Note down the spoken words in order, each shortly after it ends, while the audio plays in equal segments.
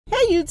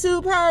Hey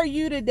YouTube, how are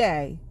you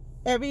today?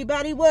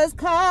 Everybody was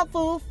kung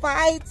fu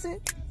fighting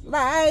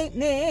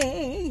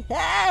lightning.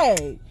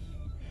 Hey!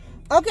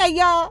 Okay,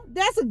 y'all,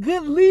 that's a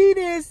good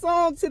lead-in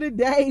song to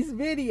today's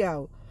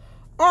video.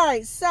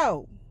 Alright,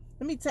 so,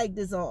 let me take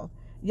this off.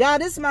 Y'all,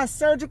 this is my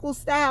surgical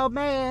style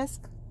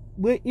mask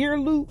with ear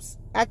loops.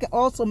 I can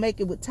also make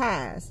it with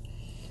ties.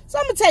 So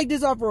I'm going to take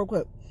this off real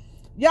quick.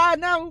 Y'all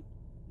know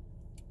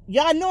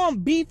I'm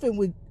beefing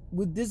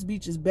with This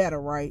Beach is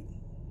Better, right?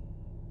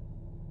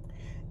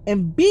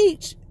 And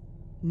Beach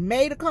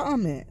made a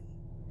comment.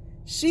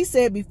 She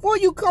said, before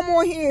you come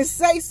on here and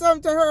say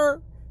something to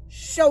her,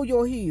 show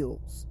your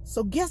heels.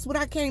 So guess what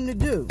I came to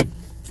do?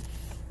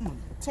 I'm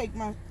going to take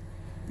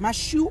my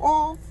shoe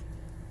off.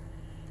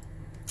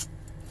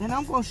 And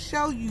I'm going to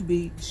show you,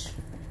 Beach.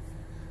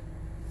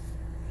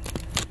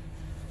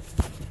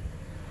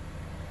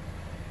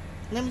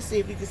 Let me see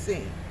if you can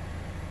see.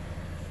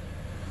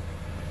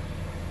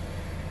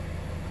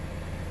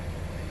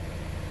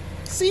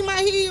 See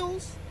my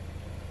heels?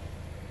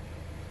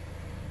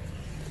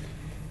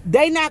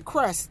 They not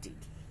crusty.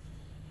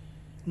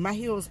 My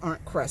heels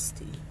aren't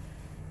crusty.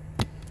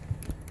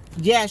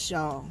 Yes,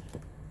 y'all.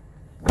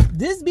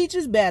 This Beach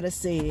is Better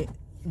said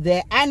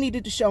that I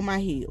needed to show my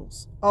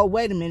heels. Oh,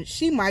 wait a minute.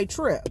 She might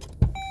trip.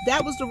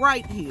 That was the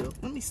right heel.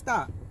 Let me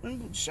stop. Let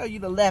me show you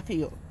the left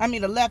heel. I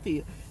mean the left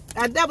heel.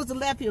 That was the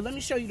left heel. Let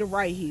me show you the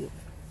right heel.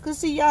 Because,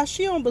 see, y'all,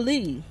 she don't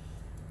believe.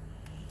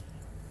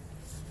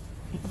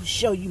 Let me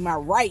show you my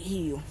right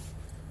heel.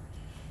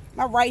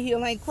 My right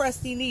heel ain't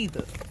crusty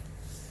neither.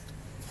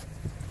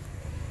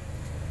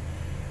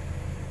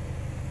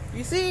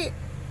 You see it?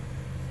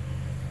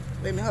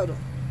 Wait a minute, hold on.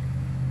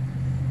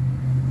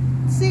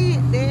 See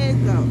it? There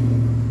it go.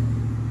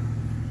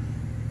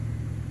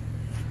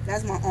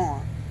 That's my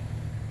arm.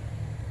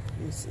 Let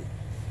me see.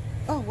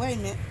 Oh, wait a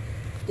minute.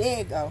 There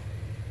it go.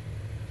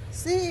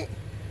 See it?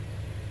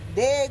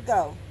 There it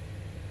go.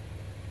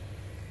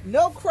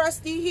 No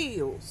crusty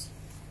heels.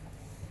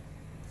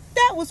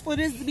 That was for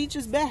This Beach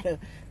is Better.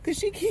 Because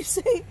she keeps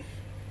saying,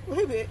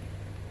 wait a minute.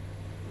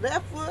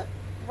 Left foot,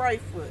 right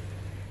foot.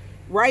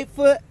 Right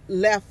foot,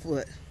 left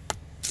foot.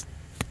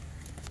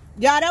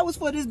 Y'all, that was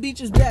for This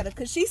Beach is Better.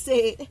 Because she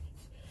said,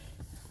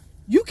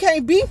 you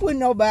can't beef with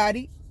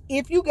nobody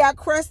if you got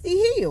crusty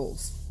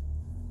heels.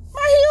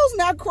 My heels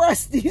not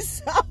crusty,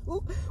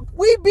 so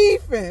we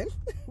beefing.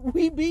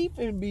 We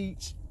beefing,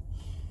 Beach.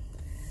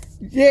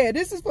 Yeah,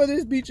 this is for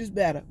This Beach is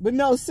Better. But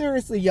no,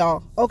 seriously,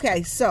 y'all.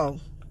 Okay,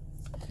 so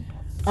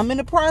I'm in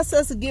the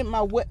process of getting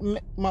my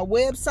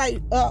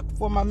website up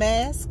for my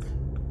mask.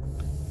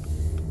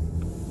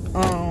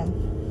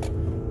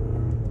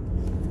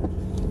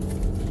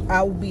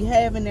 I will be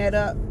having that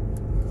up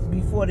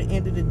before the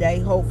end of the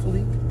day,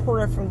 hopefully.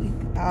 Prayerfully,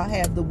 I'll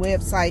have the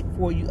website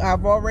for you.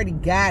 I've already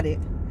got it.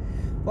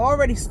 I've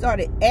already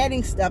started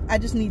adding stuff. I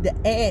just need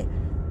to add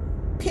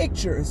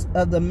pictures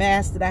of the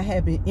masks that I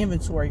have in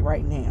inventory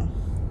right now.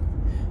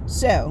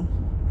 So,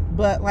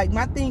 but like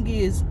my thing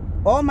is,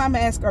 all my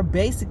masks are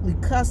basically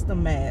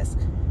custom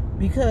masks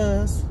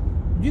because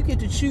you get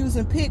to choose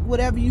and pick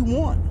whatever you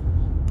want.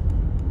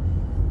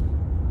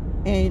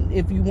 And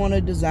if you want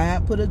a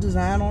design, put a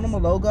design on them, a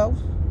logo,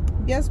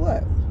 guess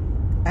what?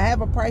 I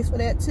have a price for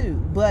that too.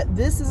 But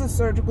this is a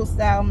surgical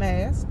style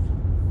mask.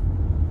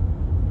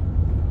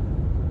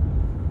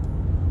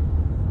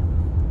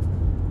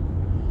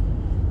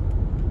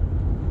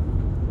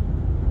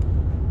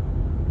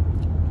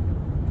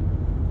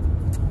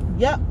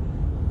 Yep.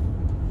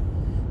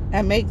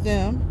 I make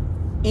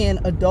them in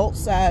adult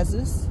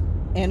sizes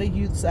and a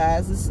youth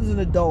size. This is an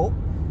adult.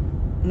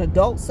 An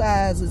adult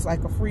size is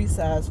like a free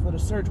size for the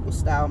surgical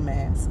style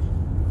mask.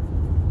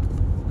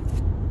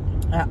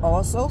 I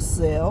also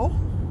sell,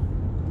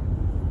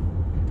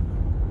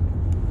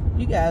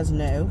 you guys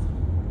know,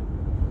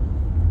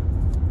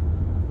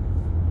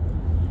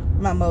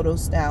 my moto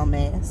style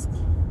mask.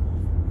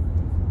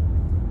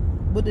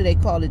 What do they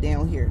call it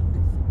down here?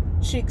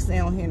 Chicks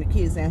down here and the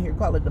kids down here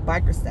call it the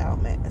biker style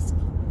mask.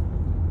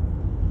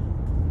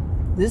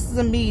 This is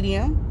a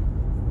medium.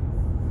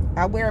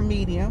 I wear a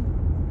medium.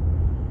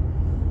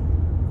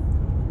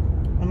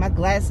 And my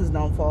glasses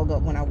don't fog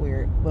up when I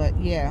wear it. But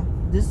yeah,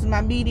 this is my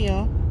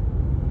medium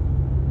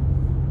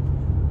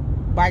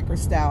biker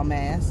style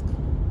mask.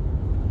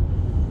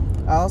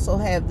 I also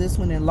have this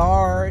one in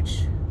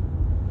large,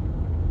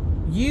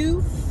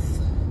 youth,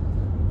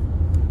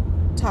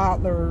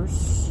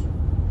 toddlers.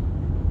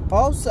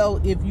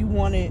 Also, if you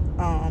want it,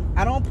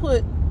 I don't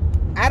put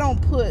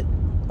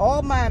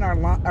all mine are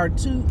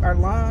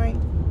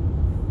lined.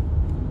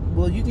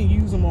 Well, you can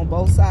use them on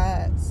both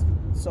sides,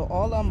 so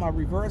all of them are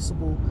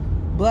reversible.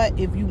 But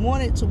if you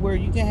want it to where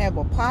you can have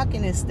a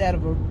pocket instead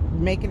of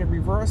making it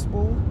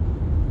reversible,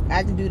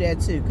 I can do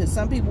that too. Because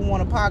some people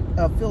want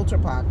a filter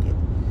pocket,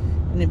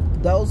 and if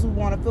those who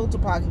want a filter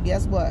pocket,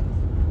 guess what?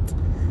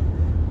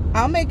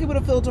 I'll make it with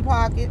a filter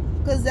pocket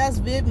because that's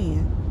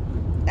Vivian.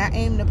 I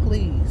aim to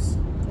please.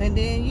 And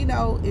then, you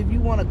know, if you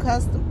want a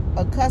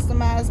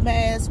customized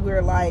mask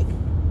where like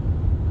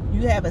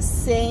You have a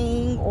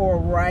saying or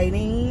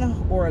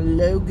writing or a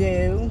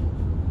logo.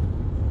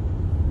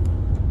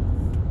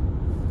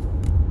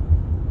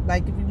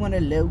 Like if you want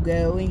a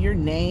logo and your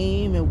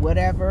name and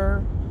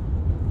whatever.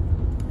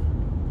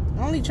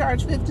 I only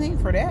charge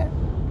 $15 for that.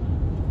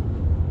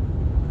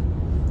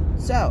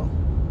 So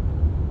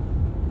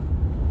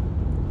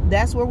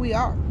that's where we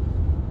are.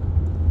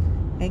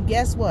 And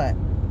guess what?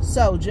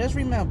 So just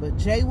remember,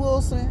 Jay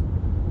Wilson,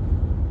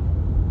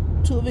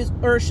 2 of his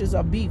ushers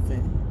are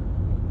beefing.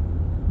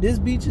 This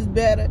beach is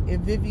better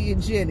and Vivian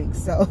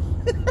Jennings. So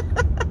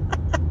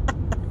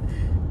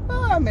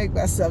oh, I make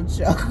myself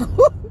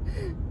chuckle.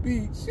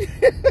 Beach.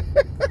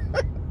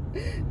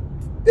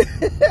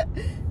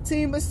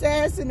 Team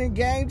Assassin and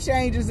Game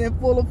Changers in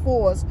full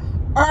force.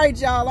 All right,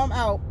 y'all, I'm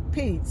out.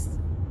 Peace.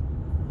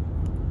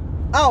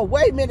 Oh,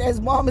 wait a minute. As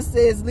Mama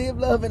says, live,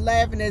 love, and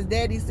laugh. And as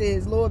Daddy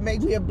says, Lord,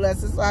 make me a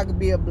blessing so I can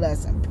be a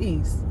blessing.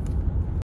 Peace.